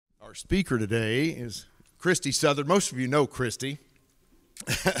Our speaker today is Christy Southard. Most of you know Christy.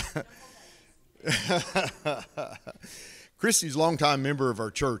 Christy's a longtime member of our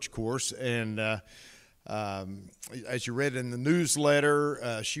church, of course, and as you read in the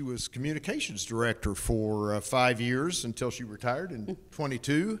newsletter, she was communications director for 5 years until she retired in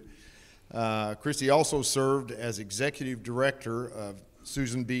 22. Christy also served as executive director of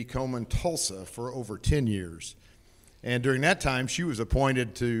Susan B. Komen Tulsa for over 10 years. And during that time, she was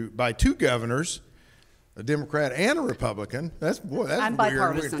appointed by two governors, a Democrat and a Republican. That's I'm weird.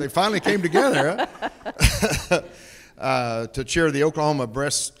 bipartisan. They finally came together, to chair the Oklahoma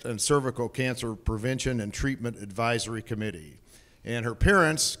Breast and Cervical Cancer Prevention and Treatment Advisory Committee. And her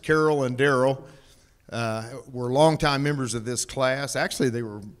parents, Carol and Daryl, were longtime members of this class. Actually, they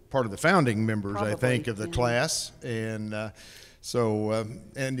were part of the founding members, Probably, I think, of the yeah. class. And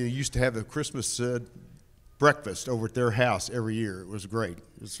and you used to have the Christmas breakfast over at their house every year. It was great.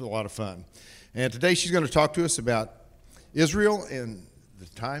 It was a lot of fun. And today she's going to talk to us about Israel and the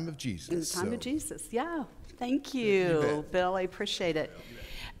time of Jesus. In the time of Jesus, yeah. Thank you, You Bill. I appreciate it.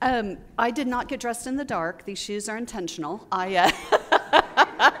 I did not get dressed in the dark. These shoes are intentional. I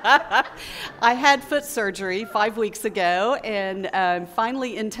had foot surgery 5 weeks ago, and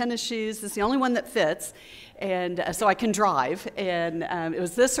finally in tennis shoes. It's the only one that fits. And so I can drive, and it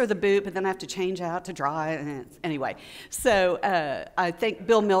was this or the boot, but then I have to change out to dry. Anyway, so I thank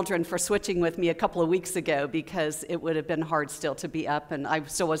Bill Mildren for switching with me a couple of weeks ago, because it would have been hard still to be up, and I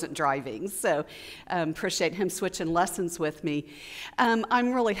still wasn't driving. So appreciate him switching lessons with me.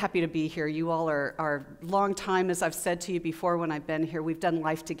 I'm really happy to be here. You all are long time, as I've said to you before when I've been here. We've done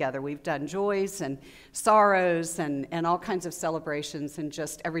life together. We've done joys and sorrows and all kinds of celebrations and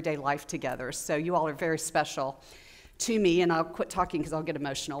just everyday life together. So you all are very special to me, and I'll quit talking because I'll get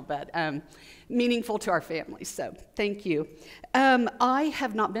emotional, but meaningful to our family, so thank you. I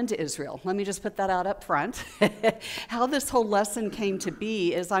have not been to Israel. Let me just put that out up front. How this whole lesson came to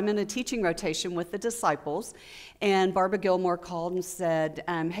be is I'm in a teaching rotation with the disciples, and Barbara Gilmore called and said,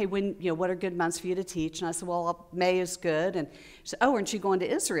 hey, what are good months for you to teach? And I said, well, May is good. And she said, oh, aren't you going to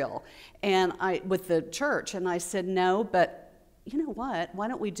Israel? And with the church, and I said, no, but you know what? Why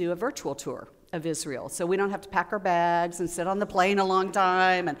don't we do a virtual tour of Israel, so we don't have to pack our bags and sit on the plane a long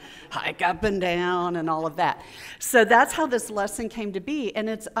time and hike up and down and all of that. So that's how this lesson came to be, and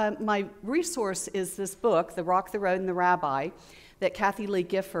it's my resource is this book, The Rock, the Road, and the Rabbi, that Kathy Lee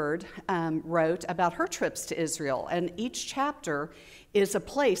Gifford wrote about her trips to Israel, and each chapter is a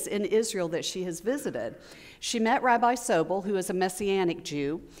place in Israel that she has visited. She met Rabbi Sobel, who is a Messianic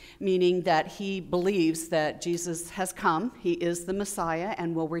Jew, meaning that he believes that Jesus has come, he is the Messiah,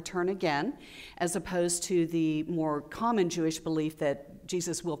 and will return again, as opposed to the more common Jewish belief that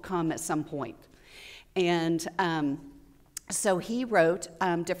Jesus will come at some point. And so he wrote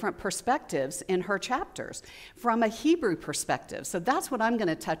different perspectives in her chapters from a Hebrew perspective. So that's what I'm going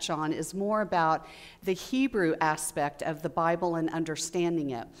to touch on, is more about the Hebrew aspect of the Bible and understanding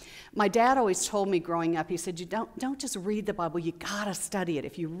it. My dad always told me growing up, he said, you don't just read the Bible, you got to study it.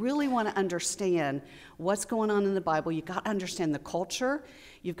 If you really want to understand what's going on in the Bible, you got to understand the culture,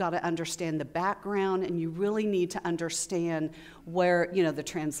 you've got to understand the background, and you really need to understand where, the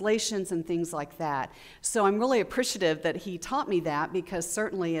translations and things like that. So I'm really appreciative that he taught me that, because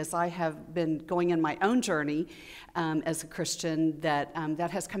certainly as I have been going in my own journey as a Christian, that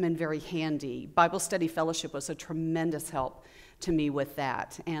has come in very handy. Bible Study Fellowship was a tremendous help to me with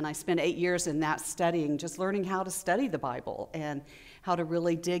that. And I spent 8 years in that studying, just learning how to study the Bible and how to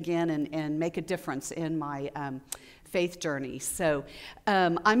really dig in and make a difference in my faith journey. So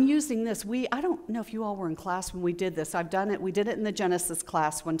I'm using this. I don't know if you all were in class when we did this. I've done it. We did it in the Genesis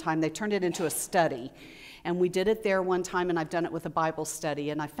class one time. They turned it into a study. And we did it there one time, and I've done it with a Bible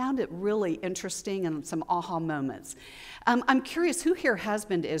study. And I found it really interesting and some aha moments. I'm curious, who here has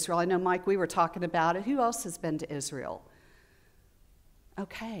been to Israel? I know, Mike, we were talking about it. Who else has been to Israel?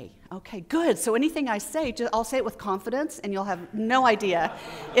 Okay, good. So anything I say, I'll say it with confidence, and you'll have no idea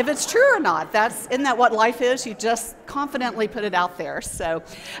if it's true or not. Isn't that what life is? You just confidently put it out there. So,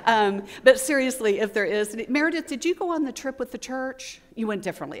 but seriously, if there is, Meredith, did you go on the trip with the church? You went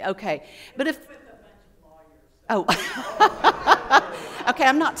differently. Okay, but if oh, okay,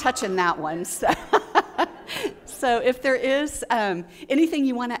 I'm not touching that one. So if there is anything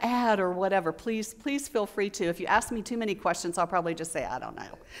you want to add or whatever, please feel free to. If you ask me too many questions, I'll probably just say, I don't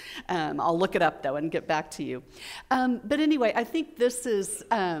know. I'll look it up, though, and get back to you. But anyway, I think this is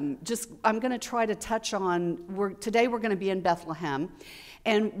I'm going to try to touch on, today we're going to be in Bethlehem.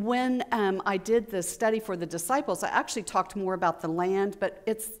 And when I did the study for the disciples, I actually talked more about the land, but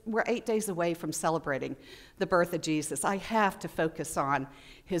we're 8 days away from celebrating the birth of Jesus. I have to focus on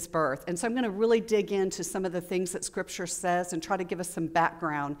his birth. And so I'm going to really dig into some of the things that Scripture says and try to give us some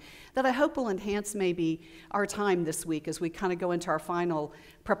background that I hope will enhance maybe our time this week as we kind of go into our final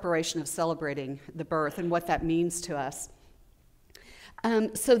preparation of celebrating the birth and what that means to us.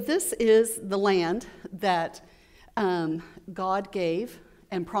 So this is the land that God gave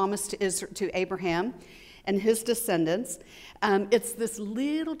and promised to Abraham and his descendants. It's this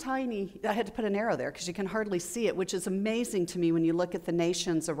little tiny, I had to put an arrow there because you can hardly see it, which is amazing to me when you look at the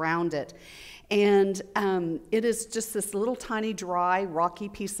nations around it. And it is just this little tiny, dry, rocky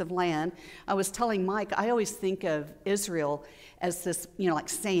piece of land. I was telling Mike, I always think of Israel as this, like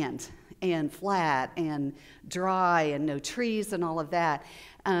sand and flat and dry and no trees and all of that.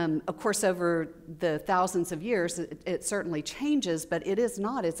 Of course, over the thousands of years, it certainly changes, but it is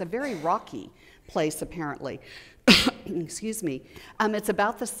not. It's a very rocky place, apparently. Excuse me. It's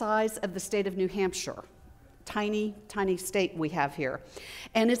about the size of the state of New Hampshire. Tiny, tiny state we have here.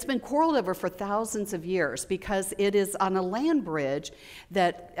 And it's been quarreled over for thousands of years because it is on a land bridge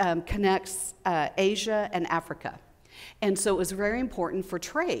that connects Asia and Africa. And so it was very important for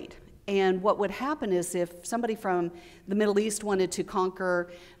trade. And what would happen is if somebody from the Middle East wanted to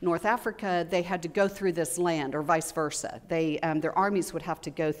conquer North Africa, they had to go through this land, or vice versa. Their armies would have to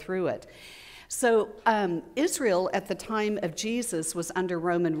go through it. So Israel at the time of Jesus was under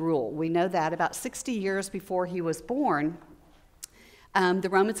Roman rule. We know that about 60 years before he was born, the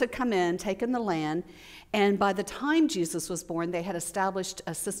Romans had come in, taken the land, and by the time Jesus was born, they had established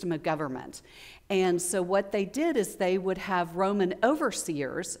a system of government. And so what they did is they would have Roman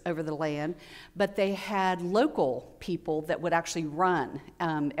overseers over the land, but they had local people that would actually run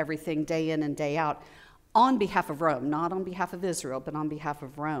everything day in and day out on behalf of Rome, not on behalf of Israel, but on behalf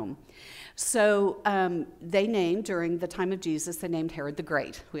of Rome. So they named, during the time of Jesus, they named Herod the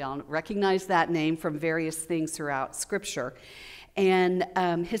Great. We all recognize that name from various things throughout Scripture. And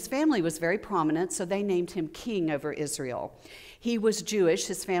his family was very prominent, so they named him king over Israel. He was Jewish.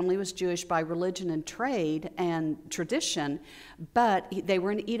 His family was Jewish by religion and trade and tradition, but they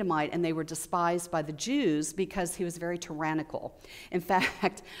were an Edomite, and they were despised by the Jews because he was very tyrannical. In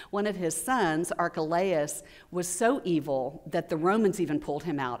fact, one of his sons, Archelaus, was so evil that the Romans even pulled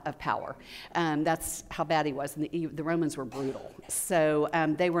him out of power. That's how bad he was, and the Romans were brutal. So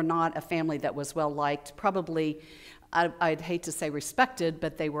they were not a family that was well-liked, probably. I'd hate to say respected,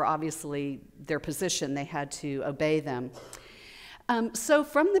 but they were obviously their position. They had to obey them. So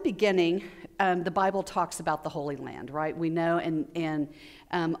from the beginning, the Bible talks about the Holy Land, right? We know, and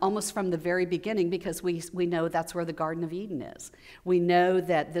almost from the very beginning, because we know that's where the Garden of Eden is. We know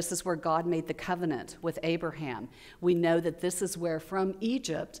that this is where God made the covenant with Abraham. We know that this is where, from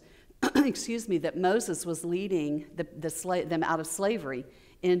Egypt, that Moses was leading them out of slavery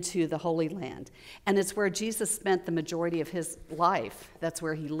into the Holy Land. And it's where Jesus spent the majority of his life. That's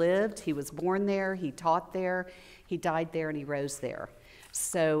where he lived. He was born there. He taught there. He died there, and he rose there.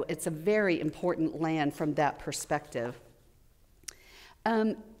 So it's a very important land from that perspective.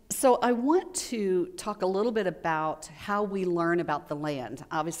 So I want to talk a little bit about how we learn about the land.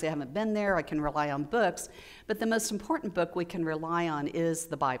 Obviously, I haven't been there. I can rely on books. But the most important book we can rely on is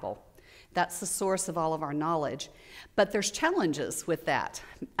the Bible. That's the source of all of our knowledge. But there's challenges with that.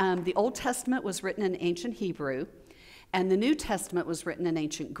 The Old Testament was written in ancient Hebrew, and the New Testament was written in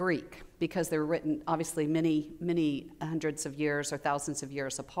ancient Greek, because they were written, obviously, many, many hundreds of years or thousands of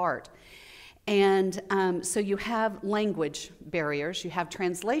years apart. And so you have language barriers, you have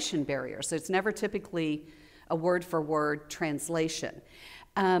translation barriers. So it's never typically a word-for-word translation.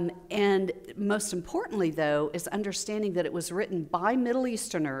 And most importantly, though, is understanding that it was written by Middle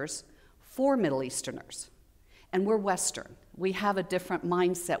Easterners for Middle Easterners. And we're Western. We have a different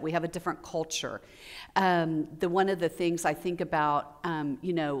mindset. We have a different culture. One of the things I think about,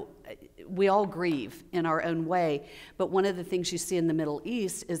 we all grieve in our own way, but one of the things you see in the Middle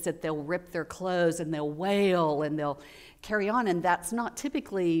East is that they'll rip their clothes and they'll wail and they'll carry on, and that's not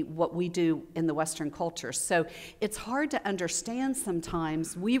typically what we do in the Western culture. So it's hard to understand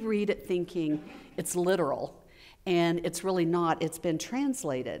sometimes. We read it thinking it's literal, and it's really not. It's been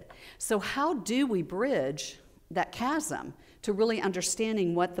translated. So how do we bridge that chasm to really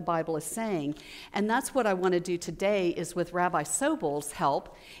understanding what the Bible is saying? And that's what I want to do today, is with Rabbi Sobel's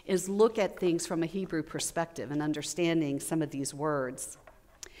help, is look at things from a Hebrew perspective and understanding some of these words.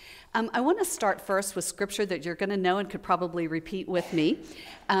 I want to start first with scripture that you're going to know and could probably repeat with me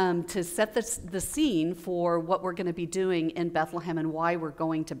to set the scene for what we're going to be doing in Bethlehem and why we're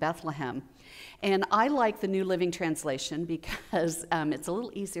going to Bethlehem. And I like the New Living Translation because it's a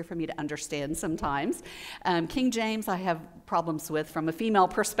little easier for me to understand sometimes. King James I have problems with from a female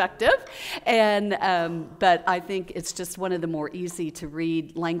perspective, but I think it's just one of the more easy to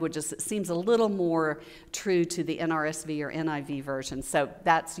read languages. It seems a little more true to the NRSV or NIV version. So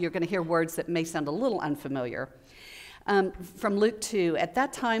you're going to hear words that may sound a little unfamiliar. From Luke 2, at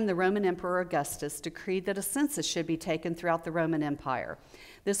that time the Roman Emperor Augustus decreed that a census should be taken throughout the Roman Empire.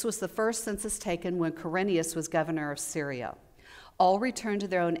 This was the first census taken when Quirinius was governor of Syria. All returned to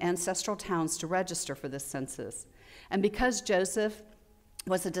their own ancestral towns to register for this census. And because Joseph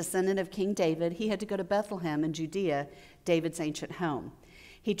was a descendant of King David, he had to go to Bethlehem in Judea, David's ancient home.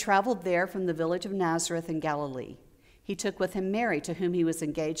 He traveled there from the village of Nazareth in Galilee. He took with him Mary, to whom he was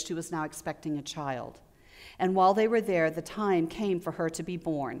engaged, who was now expecting a child. And while they were there, the time came for her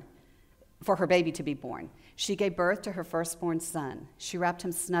baby to be born. She gave birth to her firstborn son. She wrapped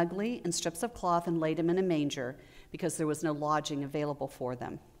him snugly in strips of cloth and laid him in a manger because there was no lodging available for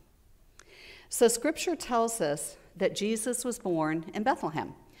them. So scripture tells us that Jesus was born in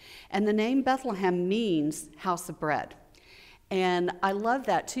Bethlehem. And the name Bethlehem means house of bread. And I love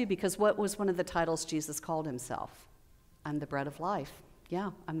that too, because what was one of the titles Jesus called himself? I'm the bread of life.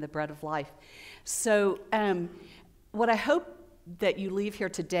 Yeah, I'm the bread of life. So what I hope that you leave here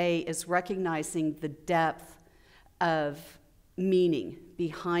today is recognizing the depth of meaning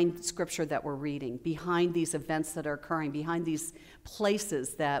behind scripture that we're reading, behind these events that are occurring, behind these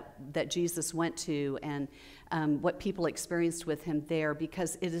places that Jesus went to, and what people experienced with him there,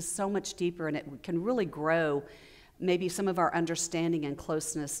 because it is so much deeper and it can really grow maybe some of our understanding and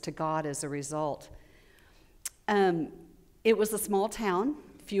closeness to God as a result. It was a small town,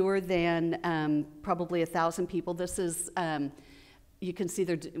 fewer than probably 1,000 people. This is, you can see,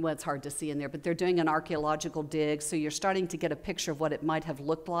 it's hard to see in there, but they're doing an archaeological dig, so you're starting to get a picture of what it might have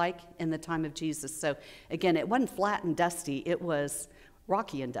looked like in the time of Jesus. So again, it wasn't flat and dusty, it was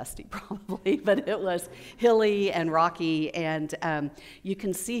rocky and dusty probably, but it was hilly and rocky, and you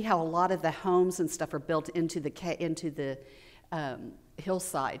can see how a lot of the homes and stuff are built into the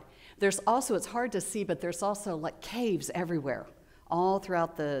hillside. There's also, it's hard to see, but there's also like caves everywhere, all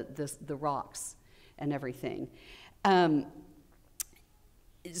throughout the rocks and everything.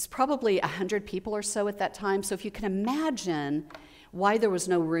 It's probably 100 people or so at that time. So if you can imagine why there was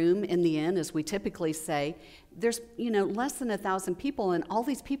no room in the inn, as we typically say, there's less than 1,000 people, and all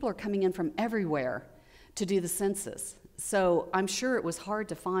these people are coming in from everywhere to do the census. So I'm sure it was hard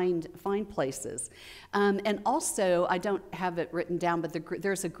to find places. And also, I don't have it written down, but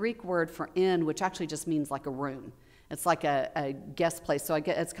there's a Greek word for inn, which actually just means like a room. It's like a guest place. So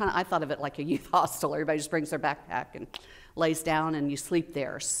I thought of it like a youth hostel. Everybody just brings their backpack and lays down and you sleep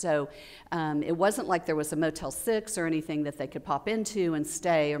there. So it wasn't like there was a Motel 6 or anything that they could pop into and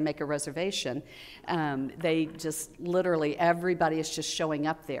stay or make a reservation. They just literally, everybody is just showing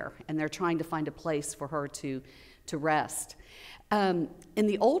up there, and they're trying to find a place for her to rest. In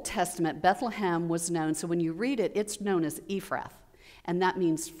the Old Testament, Bethlehem was known, so when you read it, it's known as Ephrath, and that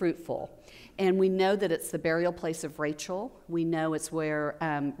means fruitful. And we know that it's the burial place of Rachel. We know it's where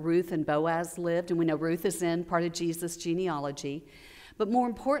Ruth and Boaz lived, and we know Ruth is in part of Jesus' genealogy. But more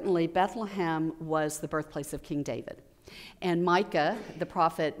importantly, Bethlehem was the birthplace of King David. And Micah, the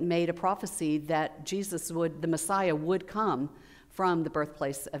prophet, made a prophecy that the Messiah would come from the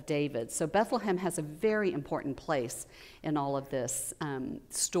birthplace of David. So Bethlehem has a very important place in all of this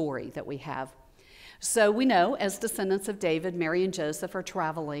story that we have. So we know, as descendants of David, Mary and Joseph are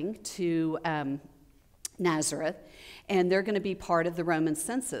traveling to Nazareth, and they're going to be part of the Roman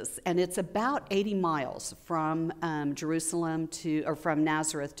census. And it's about 80 miles from from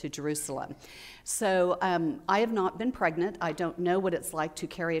Nazareth to Jerusalem. So I have not been pregnant. I don't know what it's like to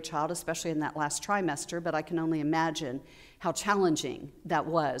carry a child, especially in that last trimester, but I can only imagine how challenging that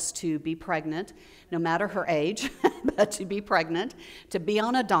was to be pregnant, no matter her age, but to be pregnant, to be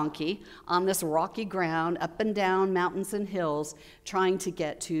on a donkey on this rocky ground, up and down mountains and hills, trying to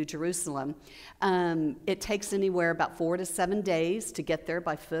get to Jerusalem. It takes anywhere about 4 to 7 days to get there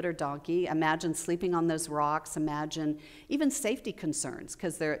by foot or donkey. Imagine sleeping on those rocks. Imagine even safety concerns,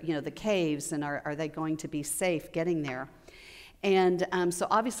 because they're, the caves, and are they going to be safe getting there? And so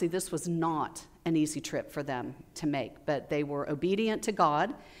obviously this was not an easy trip for them to make, but they were obedient to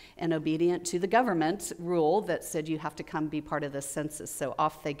God and obedient to the government rule that said you have to come be part of the census. So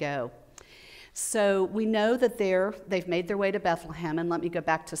off they go. So we know that they've made their way to Bethlehem, and let me go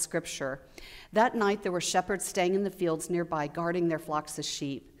back to Scripture. That night there were shepherds staying in the fields nearby, guarding their flocks of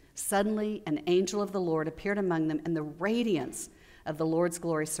sheep. Suddenly, an angel of the Lord appeared among them, and the radiance of the Lord's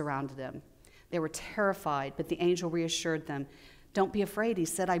glory surrounded them. They were terrified, but the angel reassured them. Don't be afraid, he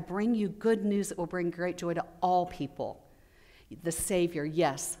said. I bring you good news that will bring great joy to all people. The Savior,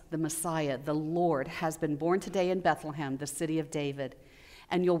 yes, the Messiah, the Lord, has been born today in Bethlehem, the city of David.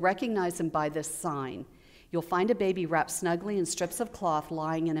 And you'll recognize him by this sign. You'll find a baby wrapped snugly in strips of cloth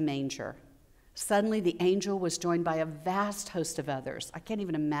lying in a manger. Suddenly, the angel was joined by a vast host of others. I can't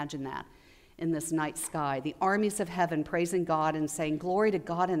even imagine that in this night sky. The armies of heaven praising God and saying, Glory to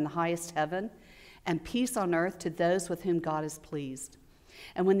God in the highest heaven, and peace on earth to those with whom God is pleased.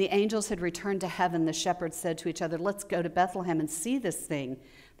 And when the angels had returned to heaven, the shepherds said to each other, Let's go to Bethlehem and see this thing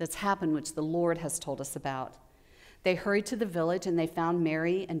that's happened, which the Lord has told us about. They hurried to the village, and they found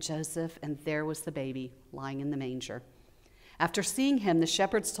Mary and Joseph, and there was the baby lying in the manger. After seeing him, the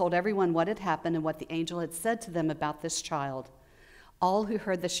shepherds told everyone what had happened and what the angel had said to them about this child. All who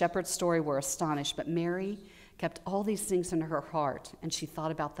heard the shepherd's story were astonished, but Mary kept all these things in her heart, and she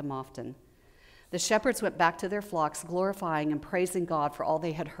thought about them often. The shepherds went back to their flocks, glorifying and praising God for all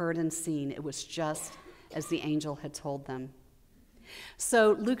they had heard and seen. It was just as the angel had told them.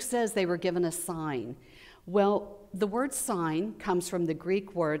 So Luke says they were given a sign. Well, the word sign comes from the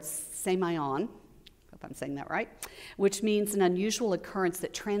Greek word semeion, if I'm saying that right, which means an unusual occurrence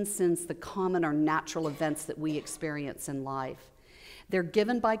that transcends the common or natural events that we experience in life. They're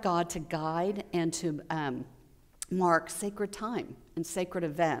given by God to guide and to mark sacred time and sacred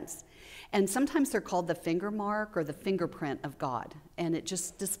events. And sometimes they're called the finger mark or the fingerprint of God, and it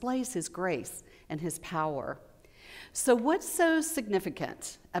just displays his grace and his power. So what's so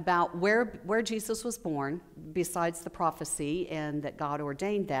significant about where Jesus was born, besides the prophecy and that God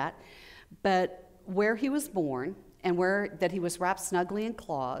ordained that, but where he was born and that he was wrapped snugly in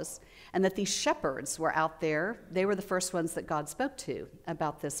cloths, and that these shepherds were out there, they were the first ones that God spoke to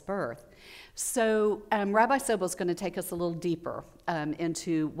about this birth. So Rabbi Sobel is going to take us a little deeper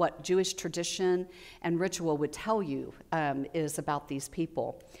into what Jewish tradition and ritual would tell you is about these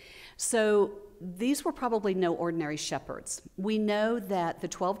people. So these were probably no ordinary shepherds. We know that the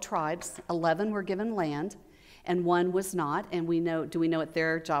 12 tribes, 11 were given land, and 1 was not. And do we know what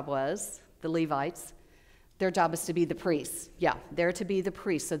their job was? The Levites. Their job is to be the priests. Yeah, they're to be the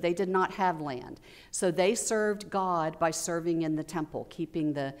priests. So they did not have land. So they served God by serving in the temple,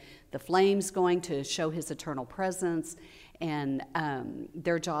 keeping the flames going to show his eternal presence. And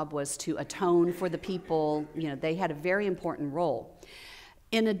their job was to atone for the people. They had a very important role.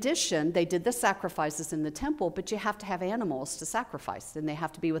 In addition, they did the sacrifices in the temple, but you have to have animals to sacrifice, and they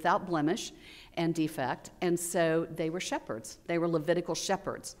have to be without blemish and defect. And so they were shepherds. They were Levitical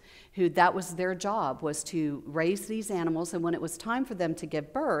shepherds, who that was their job, was to raise these animals. And when it was time for them to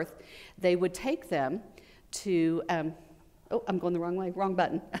give birth, they would take them to, I'm going the wrong way, wrong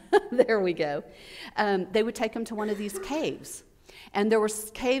button. There we go. They would take them to one of these caves. And there were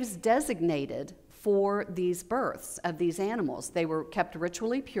caves designated for these births of these animals. They were kept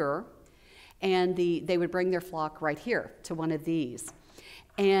ritually pure, and they would bring their flock right here to one of these.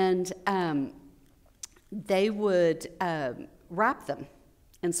 And they would wrap them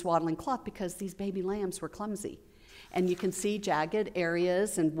in swaddling cloth because these baby lambs were clumsy. And you can see jagged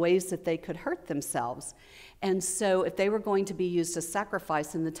areas and ways that they could hurt themselves. And so if they were going to be used as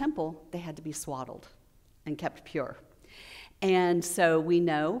sacrifice in the temple, they had to be swaddled and kept pure. And so we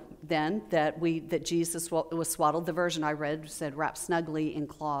know then that Jesus was swaddled. The version I read said wrapped snugly in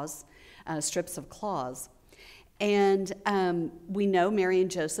cloths, strips of cloths. And we know Mary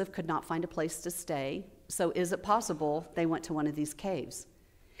and Joseph could not find a place to stay. So is it possible they went to one of these caves?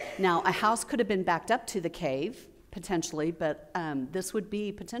 Now, a house could have been backed up to the cave, potentially, but this would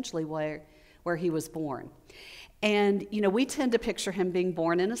be potentially where he was born. And, we tend to picture him being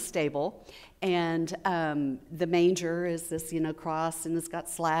born in a stable, and the manger is this, cross, and it's got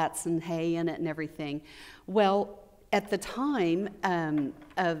slats and hay in it and everything. Well, at the time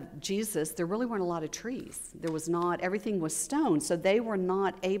of Jesus, there really weren't a lot of trees. Everything was stone, so they were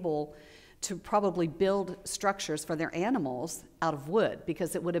not able to probably build structures for their animals out of wood,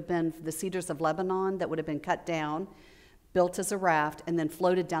 because it would have been the cedars of Lebanon that would have been cut down, built as a raft, and then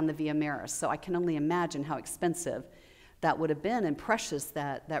floated down the Via Maris. So I can only imagine how expensive that would have been and precious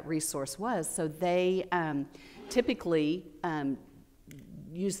that resource was. So they typically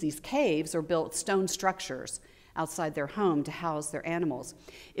used these caves or built stone structures outside their home to house their animals.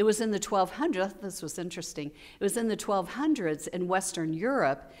 It was in the 1200s, this was interesting, it was in the 1200s in Western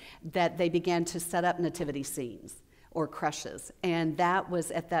Europe that they began to set up nativity scenes or creches. And that was,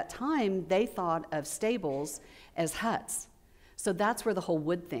 at that time, they thought of stables as huts. So that's where the whole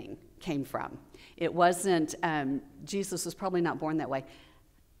wood thing came from. It wasn't, Jesus was probably not born that way.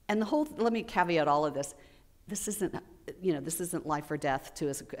 And let me caveat all of this. This isn't life or death to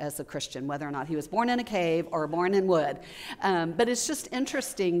as a Christian, whether or not he was born in a cave or born in wood. But it's just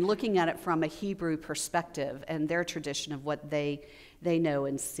interesting looking at it from a Hebrew perspective and their tradition of what they know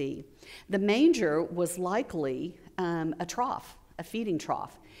and see. The manger was likely a trough, a feeding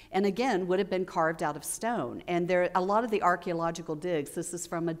trough, and again would have been carved out of stone. And there a lot of the archaeological digs, this is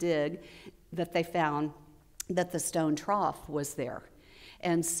from a dig that they found that the stone trough was there.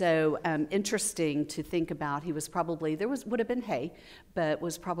 And so interesting to think about. He was probably, would have been hay, but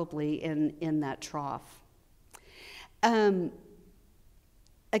was probably in that trough. A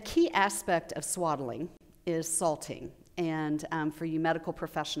key aspect of swaddling is salting. And for you medical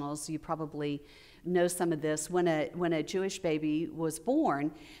professionals, you probably know some of this. When a Jewish baby was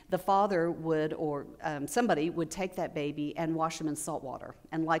born, the father would, or somebody would take that baby and wash him in salt water.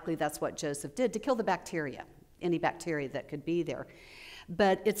 And likely that's what Joseph did to kill the bacteria, any bacteria that could be there.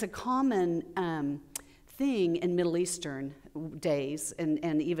 But it's a common thing in Middle Eastern days,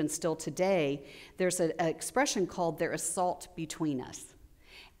 and even still today. There's an expression called "there is salt between us,"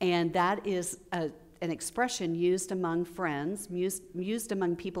 and that is an expression used among friends, used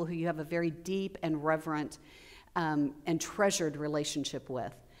among people who you have a very deep and reverent and treasured relationship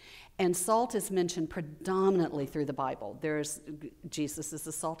with. And salt is mentioned predominantly through the Bible. Jesus is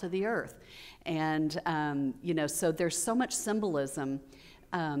the salt of the earth. And, so there's so much symbolism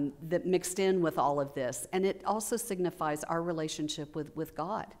that mixed in with all of this. And it also signifies our relationship with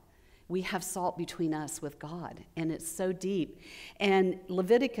God. We have salt between us with God, and it's so deep. And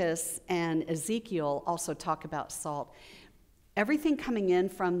Leviticus and Ezekiel also talk about salt. Everything coming in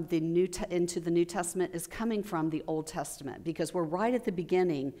from into the New Testament is coming from the Old Testament, because we're right at the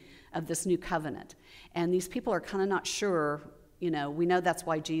beginning of this new covenant. And these people are kind of not sure, we know that's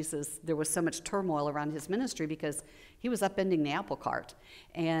why there was so much turmoil around his ministry, because he was upending the apple cart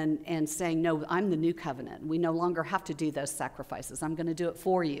and saying, no, I'm the new covenant. We no longer have to do those sacrifices. I'm going to do it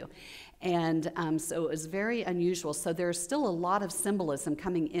for you. And so it was very unusual. So there's still a lot of symbolism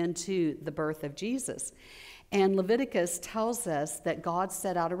coming into the birth of Jesus. And Leviticus tells us that God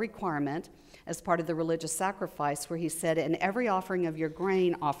set out a requirement as part of the religious sacrifice where he said, in every offering of your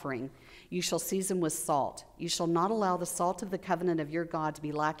grain offering, you shall season with salt. You shall not allow the salt of the covenant of your God to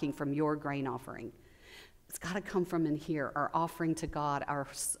be lacking from your grain offering. It's got to come from in here, our offering to God,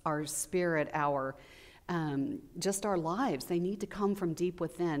 our spirit, just our lives. They need to come from deep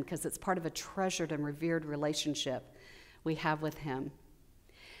within, because it's part of a treasured and revered relationship we have with him.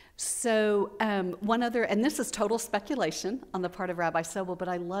 So one other, and this is total speculation on the part of Rabbi Sobel, but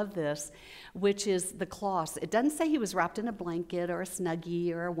I love this, which is the cloths. It doesn't say he was wrapped in a blanket or a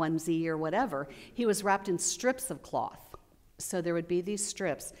snuggie or a onesie or whatever. He was wrapped in strips of cloth. So there would be these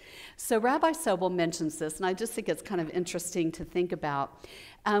strips. So Rabbi Sobel mentions this, and I just think it's kind of interesting to think about.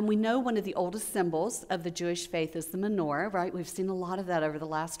 We know one of the oldest symbols of the Jewish faith is the menorah, right? We've seen a lot of that over the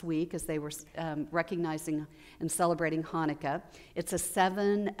last week as they were recognizing and celebrating Hanukkah. It's a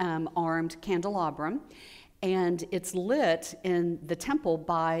 7-armed candelabrum, and it's lit in the temple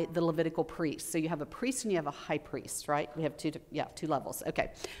by the Levitical priests. So you have a priest and you have a high priest, right? We have two levels.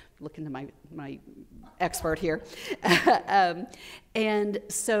 Okay, looking to my expert here. And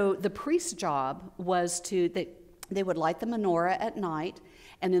so the priest's job was they would light the menorah at night,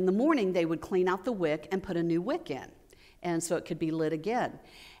 and in the morning they would clean out the wick and put a new wick in, and so it could be lit again.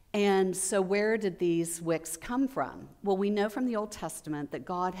 And so where did these wicks come from? Well, we know from the Old Testament that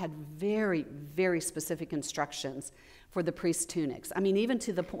God had very, very specific instructions for the priest's tunics. I mean, even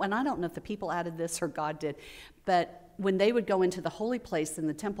to the point, and I don't know if the people added this or God did, but when they would go into the holy place in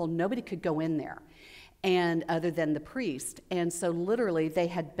the temple, nobody could go in there, and other than the priest. And so literally they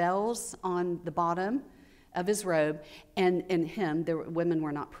had bells on the bottom of his robe, and in him, women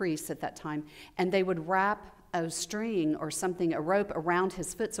were not priests at that time, and they would wrap a string or something, a rope around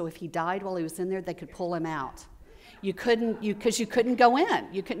his foot, so if he died while he was in there, they could pull him out. Because you couldn't go in.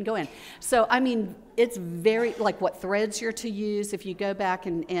 You couldn't go in. So, I mean, it's very, like what threads you're to use. If you go back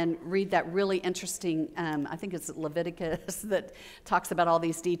and read that really interesting, I think it's Leviticus that talks about all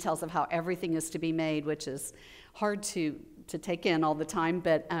these details of how everything is to be made, which is hard to take in all the time,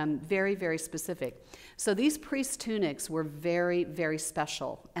 but very, very specific. So these priest tunics were very, very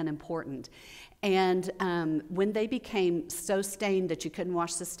special and important. And when they became so stained that you couldn't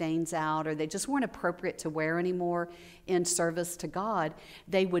wash the stains out, or they just weren't appropriate to wear anymore in service to God,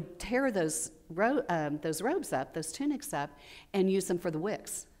 they would tear those robes up, those tunics up, and use them for the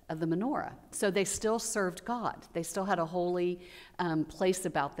wicks of the menorah. So they still served God. They still had a holy place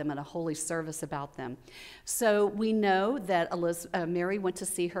about them and a holy service about them. So we know that Mary went to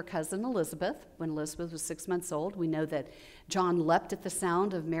see her cousin Elizabeth when Elizabeth was 6 months old. We know that John leapt at the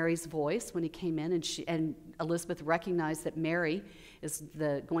sound of Mary's voice when he came in, and Elizabeth recognized that Mary is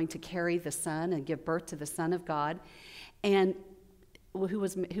going to carry the Son and give birth to the Son of God. And who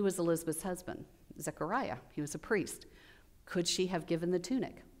was Elizabeth's husband? Zechariah. He was a priest. Could she have given the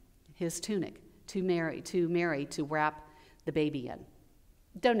tunic, his tunic, to Mary to wrap the baby in?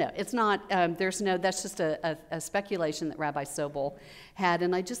 Don't know. It's not, that's just a speculation that Rabbi Sobel had,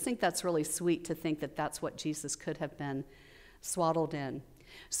 and I just think that's really sweet to think that that's what Jesus could have been swaddled in.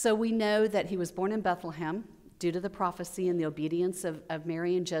 So we know that he was born in Bethlehem due to the prophecy and the obedience of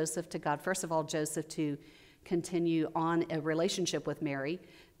Mary and Joseph to God. First of all, Joseph to continue on a relationship with Mary,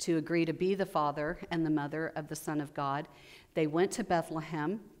 to agree to be the father and the mother of the Son of God. They went to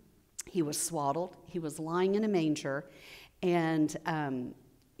Bethlehem. He was swaddled. He was lying in a manger, and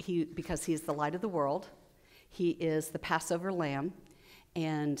because he's the light of the world, he is the Passover lamb,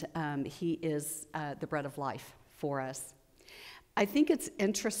 and he is the bread of life for us. I think it's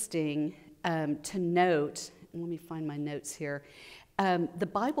interesting to note, let me find my notes here, the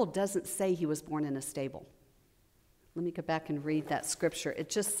Bible doesn't say he was born in a stable. Let me go back and read that scripture. It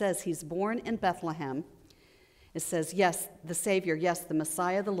just says he's born in Bethlehem. It says, yes, the Savior, yes, the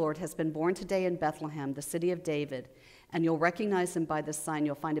Messiah, the Lord, has been born today in Bethlehem, the city of David, and you'll recognize him by this sign.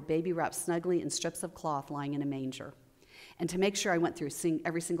 You'll find a baby wrapped snugly in strips of cloth lying in a manger. And to make sure, I went through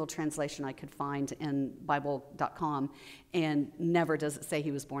every single translation I could find in Bible.com, and never does it say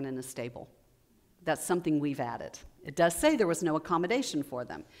he was born in a stable. That's something we've added. It does say there was no accommodation for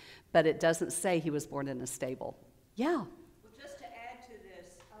them, but it doesn't say he was born in a stable. Yeah. Well, just to add to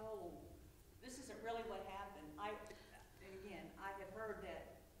this, this isn't really what happened. I have heard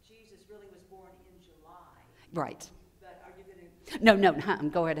that Jesus really was born in July. Right. But are you going to? No,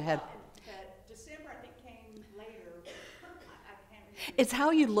 go right ahead. December, I think, came later. I can't remember. It's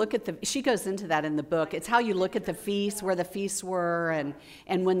how you look at she goes into that in the book. It's how you look at the feasts, where the feasts were,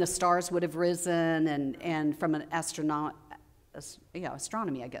 and when the stars would have risen, and from an astronomy,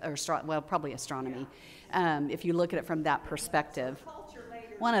 I guess, or probably astronomy. If you look at it from that perspective.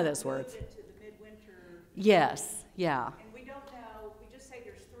 One of those words. It to the midwinter. Yes, yeah. And we don't know, we just say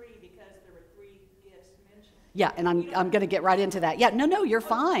there's 3 because there were 3 gifts mentioned. Yeah, and I'm going to get right into that. Yeah, no, you're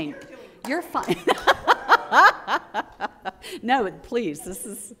fine. You're fine. No, please,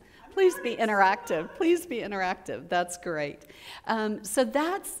 please be interactive. Please be interactive. That's great. So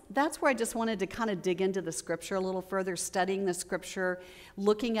that's where I just wanted to kind of dig into the scripture a little further, studying the scripture,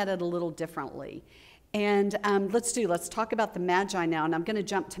 looking at it a little differently. And let's talk about the Magi now, and I'm going to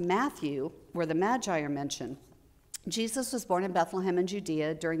jump to Matthew, where the Magi are mentioned. Jesus was born in Bethlehem in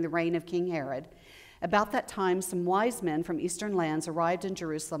Judea during the reign of King Herod. About that time, some wise men from eastern lands arrived in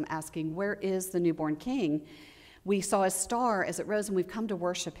Jerusalem asking, "Where is the newborn king? We saw a star as it rose, and we've come to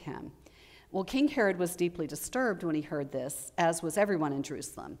worship him." Well, King Herod was deeply disturbed when he heard this, as was everyone in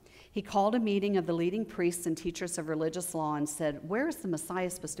Jerusalem. He called a meeting of the leading priests and teachers of religious law and said, "Where is the Messiah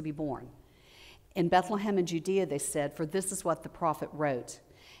supposed to be born?" "In Bethlehem in Judea," they said, "for this is what the prophet wrote.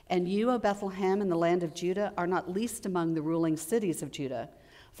 And you, O Bethlehem, in the land of Judah, are not least among the ruling cities of Judah,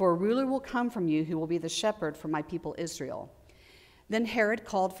 for a ruler will come from you who will be the shepherd for my people Israel." Then Herod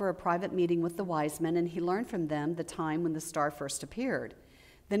called for a private meeting with the wise men, and he learned from them the time when the star first appeared.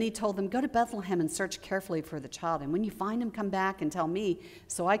 Then he told them, "Go to Bethlehem and search carefully for the child, and when you find him, come back and tell me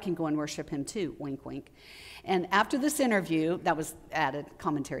so I can go and worship him too." Wink, wink. And after this interview, that was added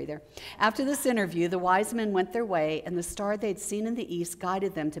commentary there. After this interview, the wise men went their way, and the star they'd seen in the east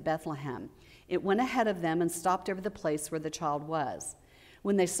guided them to Bethlehem. It went ahead of them and stopped over the place where the child was.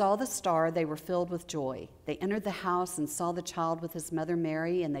 When they saw the star, they were filled with joy. They entered the house and saw the child with his mother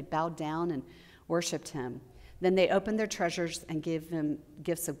Mary, and they bowed down and worshiped him. Then they opened their treasures and gave him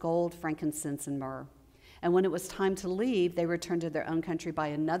gifts of gold, frankincense, and myrrh. And when it was time to leave, they returned to their own country by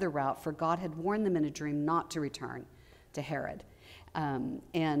another route, for God had warned them in a dream not to return to Herod.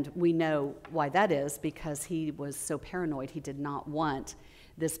 And we know why that is, because he was so paranoid. He did not want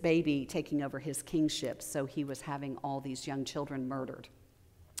this baby taking over his kingship, so he was having all these young children murdered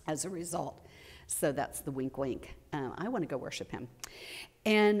as a result. So that's the wink, wink. I want to go worship him.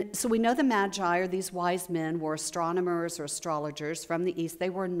 And so we know the Magi, or these wise men, were astronomers or astrologers from the east. They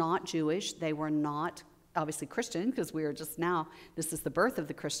were not Jewish. They were not obviously Christian, because we are just now, this is the birth of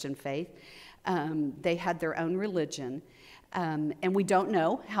the Christian faith. They had their own religion. And we don't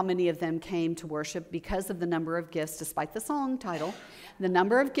know how many of them came to worship because of the number of gifts, despite the song title. The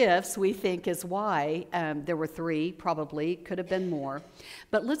number of gifts, we think, is why there were 3, probably, could have been more.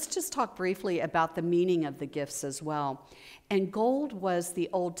 But let's just talk briefly about the meaning of the gifts as well. And gold was the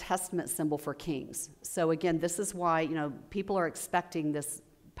Old Testament symbol for kings. So again, this is why, people are expecting this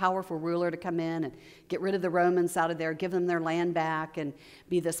powerful ruler to come in and get rid of the Romans out of there, give them their land back, and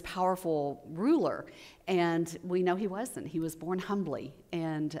be this powerful ruler. And we know he wasn't. He was born humbly,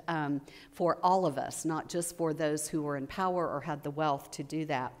 and for all of us, not just for those who were in power or had the wealth to do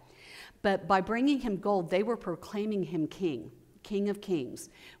that. But by bringing him gold, they were proclaiming him king, King of Kings,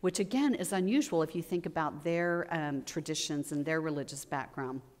 which again is unusual if you think about their traditions and their religious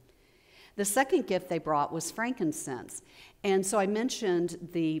background. The second gift they brought was frankincense. And so I mentioned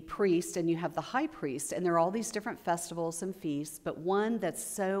the priest, and you have the high priest, and there are all these different festivals and feasts, but one that's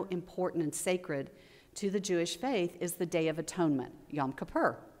so important and sacred to the Jewish faith is the Day of Atonement, Yom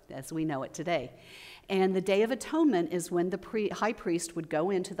Kippur, as we know it today. And the Day of Atonement is when the high priest would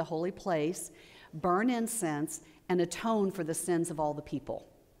go into the holy place, burn incense, and atone for the sins of all the people.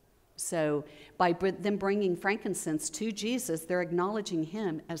 So by them bringing frankincense to Jesus, they're acknowledging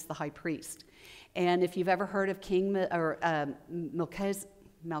him as the high priest. And if you've ever heard of King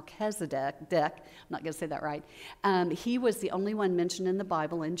Melchizedek, I'm not going to say that right, he was the only one mentioned in the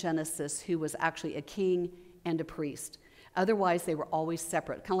Bible in Genesis who was actually a king and a priest. Otherwise, they were always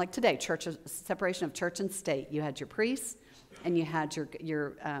separate, kind of like today, separation of church and state. You had your priests and you had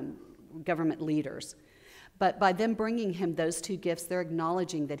your government leaders. But by them bringing him those 2 gifts, they're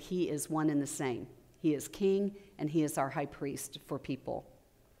acknowledging that he is one and the same. He is king, and he is our high priest for people.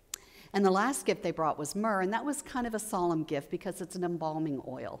 And the last gift they brought was myrrh, and that was kind of a solemn gift because it's an embalming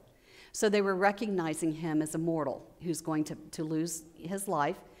oil. So they were recognizing him as a mortal who's going to lose his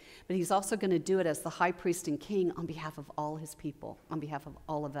life, but he's also going to do it as the high priest and king on behalf of all his people, on behalf of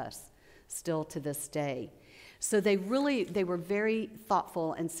all of us, still to this day. So they were very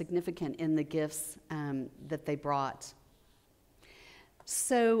thoughtful and significant in the gifts that they brought.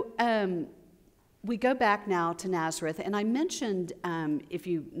 So we go back now to Nazareth, and I mentioned, if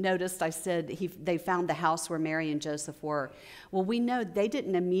you noticed, I said they found the house where Mary and Joseph were. Well, we know they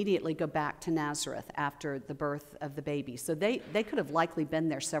didn't immediately go back to Nazareth after the birth of the baby. So they could have likely been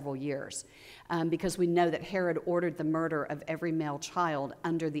there several years because we know that Herod ordered the murder of every male child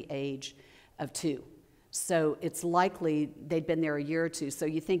under the age of 2. So it's likely they'd been there a year or 2. So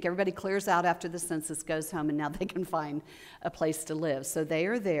you think everybody clears out after the census, goes home, and now they can find a place to live. So they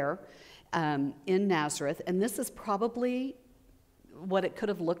are there in Nazareth, and this is probably what it could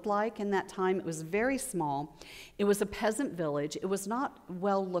have looked like in that time. It was very small. It was a peasant village. It was not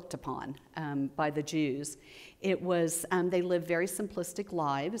well looked upon by the Jews. It was, they lived very simplistic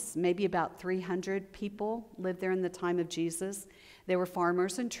lives. Maybe about 300 people lived there in the time of Jesus. They were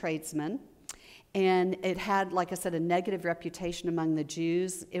farmers and tradesmen. And it had, like I said, a negative reputation among the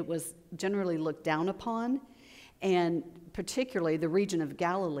Jews. It was generally looked down upon, and particularly the region of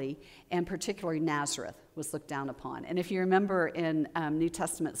Galilee, and particularly Nazareth was looked down upon. And if you remember in New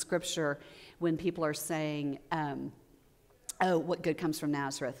Testament scripture, when people are saying, oh, what good comes from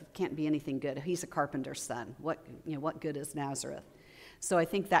Nazareth? Can't be anything good. He's a carpenter's son. What good is Nazareth? So I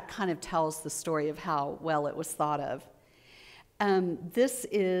think that kind of tells the story of how well it was thought of. This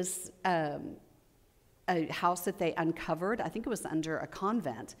is a house that they uncovered. I think it was under a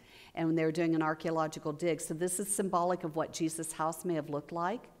convent, and when they were doing an archaeological dig. So this is symbolic of what Jesus' house may have looked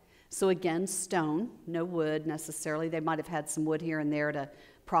like. So again, stone, no wood necessarily. They might have had some wood here and there to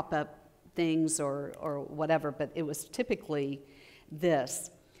prop up things or whatever, but it was typically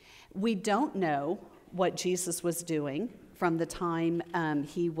this. We don't know what Jesus was doing from the time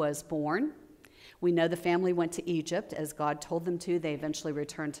he was born. We know the family went to Egypt as God told them to. They eventually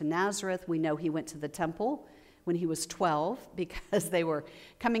returned to Nazareth. We know he went to the temple when he was 12 because they were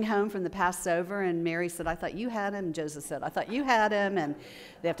coming home from the Passover, and Mary said, I thought you had him. And Joseph said, I thought you had him. And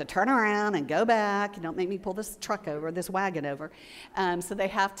they have to turn around and go back. Don't make me pull this truck over, this wagon over. So they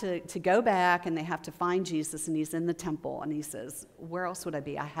have to go back, and they have to find Jesus, and he's in the temple. And he says, where else would I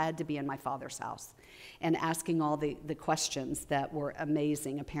be? I had to be in my Father's house. And asking all the questions that were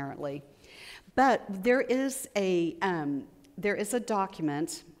amazing, apparently. But there is a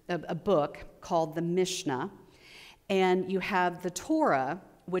document, a book called the Mishnah, and you have the Torah,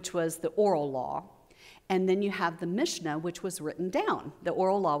 which was the oral law, and then you have the Mishnah, which was written down. The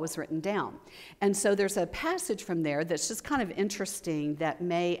oral law was written down. And so there's a passage from there that's just kind of interesting that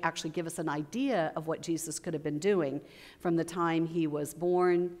may actually give us an idea of what Jesus could have been doing from the time he was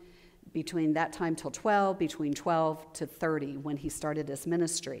born between that time till 12, between 12 to 30 when he started his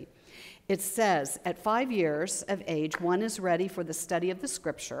ministry. It says, at 5 years of age, one is ready for the study of the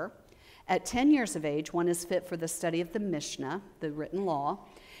scripture. At 10 years of age, one is fit for the study of the Mishnah, the written law.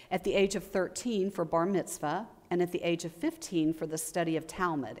 At the age of 13 for bar mitzvah, and at the age of 15 for the study of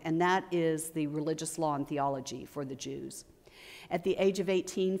Talmud, and that is the religious law and theology for the Jews. At the age of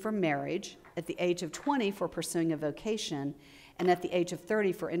 18 for marriage, at the age of 20 for pursuing a vocation, and at the age of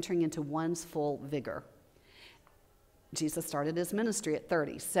 30 for entering into one's full vigor. Jesus started his ministry at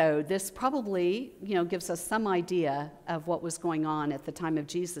 30. So this probably, gives us some idea of what was going on at the time of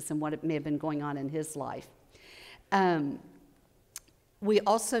Jesus and what it may have been going on in his life. We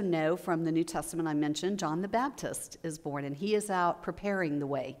also know from the New Testament, I mentioned, John the Baptist is born, and he is out preparing the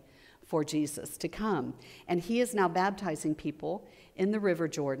way for Jesus to come. And he is now baptizing people in the River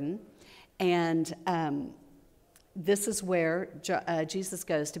Jordan, and this is where Jesus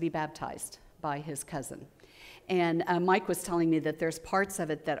goes to be baptized by his cousin. And Mike was telling me that there's parts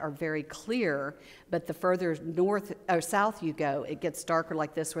of it that are very clear, but the further north or south you go, it gets darker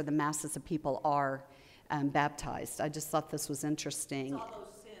like this, where the masses of people are baptized. I just thought this was interesting. It's all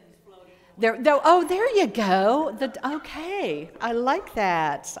those sins floating. There you go. Okay, I like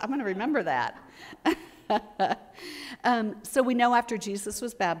that. I'm going to remember that. So we know after Jesus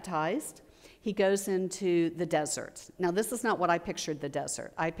was baptized, he goes into the desert. Now, this is not what I pictured the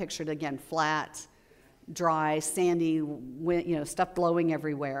desert. I pictured, again, flat, dry, sandy, stuff blowing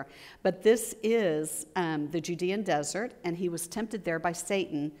everywhere. But this is the Judean desert, and he was tempted there by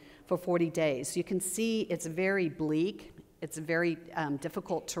Satan for 40 days. You can see it's very bleak. It's very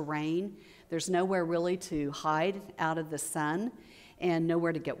difficult terrain. There's nowhere really to hide out of the sun and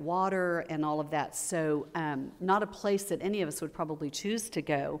nowhere to get water and all of that. So not a place that any of us would probably choose to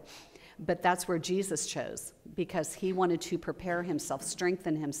go, but that's where Jesus chose because he wanted to prepare himself,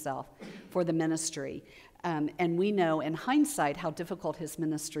 strengthen himself for the ministry. And we know in hindsight how difficult his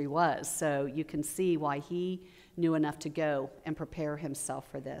ministry was. So you can see why he knew enough to go and prepare himself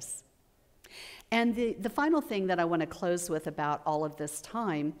for this. And the final thing that I want to close with about all of this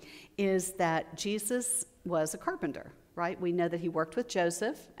time is that Jesus was a carpenter, right? We know that he worked with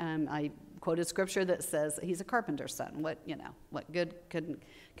Joseph. I quoted scripture that says he's a carpenter's son. What good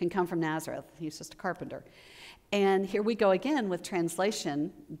can come from Nazareth? He's just a carpenter. And here we go again with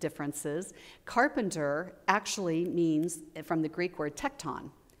translation differences. Carpenter actually means, from the Greek word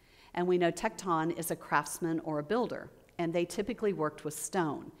tekton. And we know tekton is a craftsman or a builder. And they typically worked with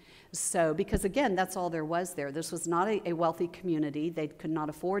stone. So, because again, that's all there was there. This was not a wealthy community. They could not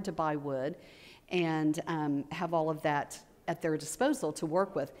afford to buy wood and have all of that at their disposal to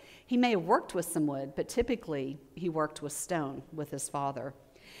work with. He may have worked with some wood, but typically he worked with stone with his father.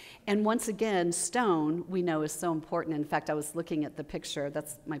 And once again, stone, we know, is so important. In fact, I was looking at the picture.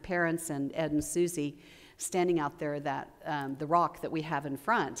 That's my parents and Ed and Susie standing out there, the rock that we have in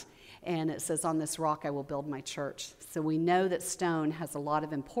front. And it says, on this rock I will build my church. So we know that stone has a lot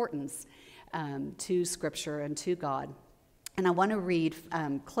of importance to Scripture and to God. And I want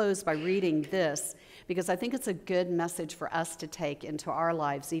to close by reading this, because I think it's a good message for us to take into our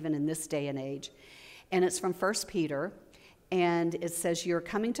lives, even in this day and age. And it's from 1 Peter. And it says, you're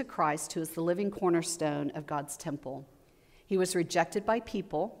coming to Christ, who is the living cornerstone of God's temple. He was rejected by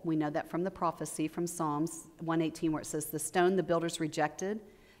people. We know that from the prophecy from Psalms 118, where it says, the stone the builders rejected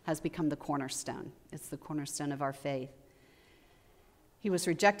has become the cornerstone. It's the cornerstone of our faith. He was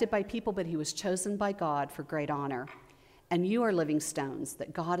rejected by people, but he was chosen by God for great honor. And you are living stones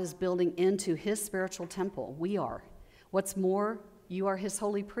that God is building into his spiritual temple. We are. What's more, you are his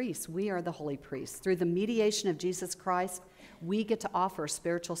holy priests. We are the holy priests. Through the mediation of Jesus Christ, we get to offer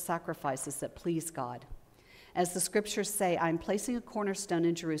spiritual sacrifices that please God. As the scriptures say, I'm placing a cornerstone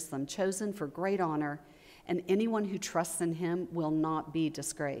in Jerusalem, chosen for great honor, and anyone who trusts in him will not be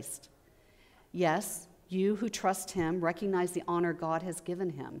disgraced. Yes, you who trust him recognize the honor God has given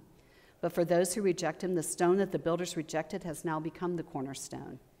him. But for those who reject him, the stone that the builders rejected has now become the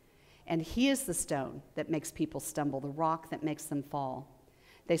cornerstone. And he is the stone that makes people stumble, the rock that makes them fall.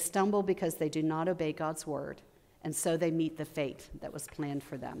 They stumble because they do not obey God's word, and so they meet the fate that was planned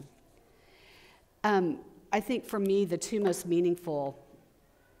for them. I think for me, the two most meaningful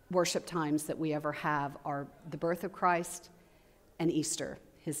worship times that we ever have are the birth of Christ and Easter,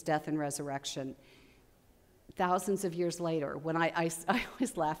 his death and resurrection. Thousands of years later, when I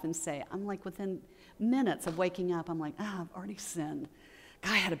always laugh and say, I'm like within minutes of waking up, I'm like, I've already sinned.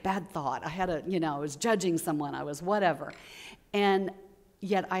 God, I had a bad thought. I was judging someone. I was whatever. And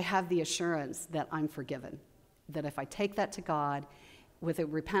yet I have the assurance that I'm forgiven, that if I take that to God with a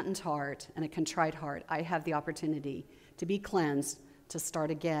repentant heart and a contrite heart, I have the opportunity to be cleansed, to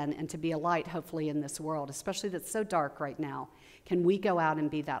start again and to be a light, hopefully, in this world, especially that's so dark right now. Can we go out and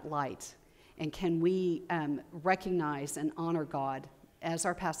be that light? And can we recognize and honor God as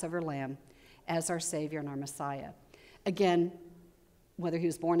our Passover lamb, as our Savior and our Messiah? Again, whether he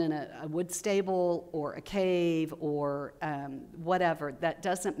was born in a wood stable or a cave or whatever, that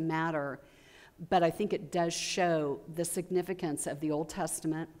doesn't matter. But I think it does show the significance of the Old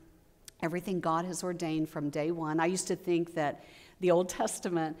Testament, everything God has ordained from day one. I used to think that the Old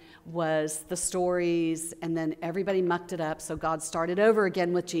Testament was the stories, and then everybody mucked it up, so God started over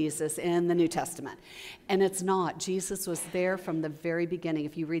again with Jesus in the New Testament. And it's not. Jesus was there from the very beginning.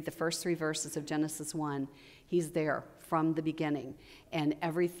 If you read the first 3 verses of Genesis 1, he's there from the beginning. And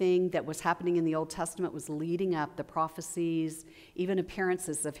everything that was happening in the Old Testament was leading up, the prophecies, even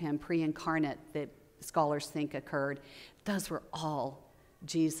appearances of him pre-incarnate that scholars think occurred. Those were all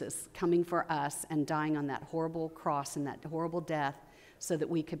Jesus coming for us and dying on that horrible cross and that horrible death so that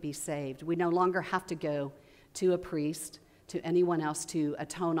we could be saved. We no longer have to go to a priest, to anyone else to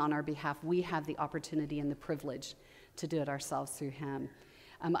atone on our behalf. We have the opportunity and the privilege to do it ourselves through him.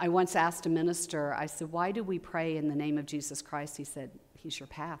 I once asked a minister, I said, why do we pray in the name of Jesus Christ? He said, he's your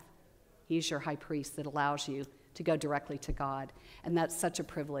path. He's your high priest that allows you to go directly to God. And that's such a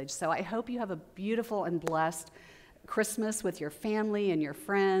privilege. So I hope you have a beautiful and blessed Christmas with your family and your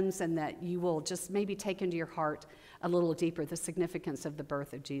friends, and that you will just maybe take into your heart a little deeper the significance of the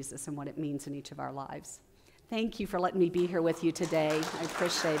birth of Jesus and what it means in each of our lives. Thank you for letting me be here with you today. I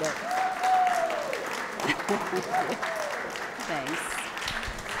appreciate it. Thanks.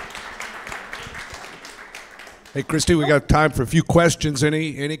 Hey, Christy, we got time for a few questions.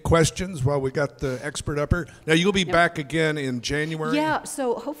 Any questions while we got the expert up here? Now, you'll be back again in January? Yeah,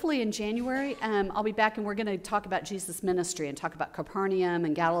 so hopefully in January, I'll be back, and we're going to talk about Jesus' ministry and talk about Capernaum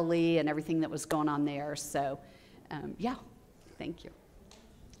and Galilee and everything that was going on there. So, yeah, thank you.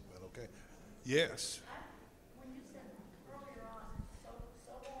 Well, okay. Yes. When you said earlier on,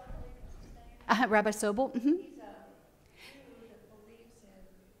 Sobel, I believe is his name. Rabbi Sobel? Mm-hmm. He's a Jew that believes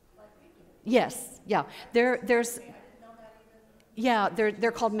in, like we do. Yes, yeah. There's I didn't know that even. Yeah,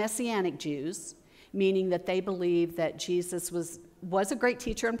 they're called Messianic Jews, meaning that they believe that Jesus was a great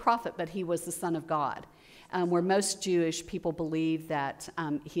teacher and prophet, but he was the Son of God. Where most Jewish people believe that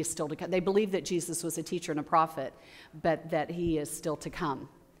he is still to come. They believe that Jesus was a teacher and a prophet, but that he is still to come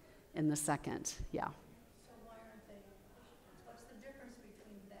in the second. Yeah. So why aren't they? What's the difference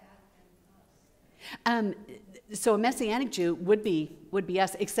between that and us? So a Messianic Jew would be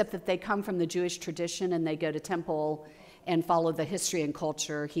us, except that they come from the Jewish tradition and they go to temple and follow the history and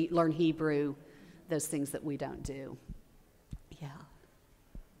culture, learn Hebrew, those things that we don't do. Yeah.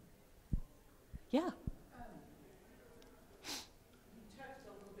 Yeah. You touched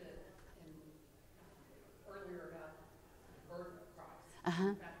a little bit earlier about the birth of Christ.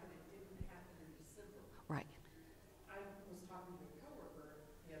 Uh-huh. The fact that it didn't happen in December. Right. I was talking to a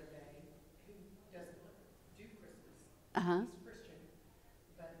coworker the other day who doesn't do Christmas. Uh-huh. He's Christian,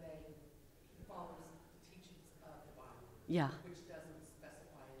 but he follows the teachings of the Bible, Yeah. which doesn't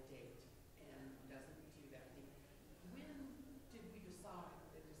specify a date and doesn't do that thing. When did we decide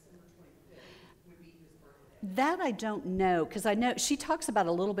that December 25th would be his birthday? That I don't know, because I know she talks about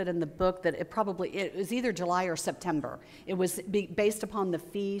a little bit in the book that it was either July or September. It was based upon the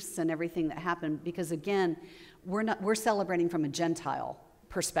feasts and everything that happened, because again, we're celebrating from a Gentile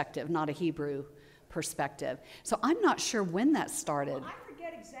perspective, not a Hebrew perspective. So I'm not sure when that started. Well, I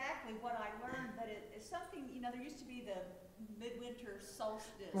forget exactly what I learned, but it's something, there used to be the midwinter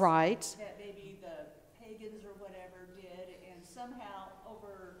solstice. Right. That maybe the pagans or whatever did, and somehow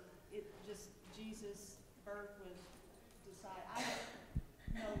over it, just Jesus' birth was decided. I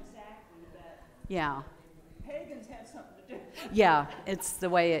don't know exactly, but Yeah. pagans had something to do. Yeah, it's the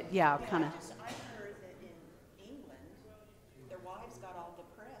way it, Yeah, kind of. I heard that in England, their wives got all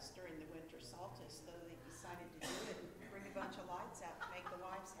depressed during the winter solstice, so they decided to do it and bring a bunch of lights out to make the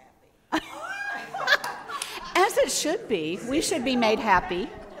wives happy. As it should be. We should be made happy.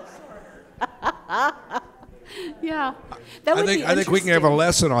 Yeah. That would be I think we can have a interesting.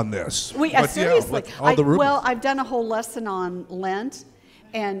 lesson on this. We, But, yeah, seriously. with all the rumors. Well, I've done a whole lesson on Lent,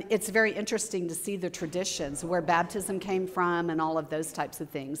 and it's very interesting to see the traditions, where baptism came from and all of those types of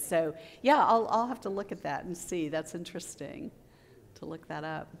things. So, yeah, I'll have to look at that and see. That's interesting to look that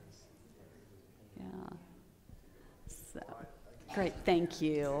up. Yeah. So, great. Thank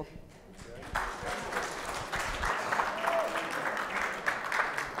you.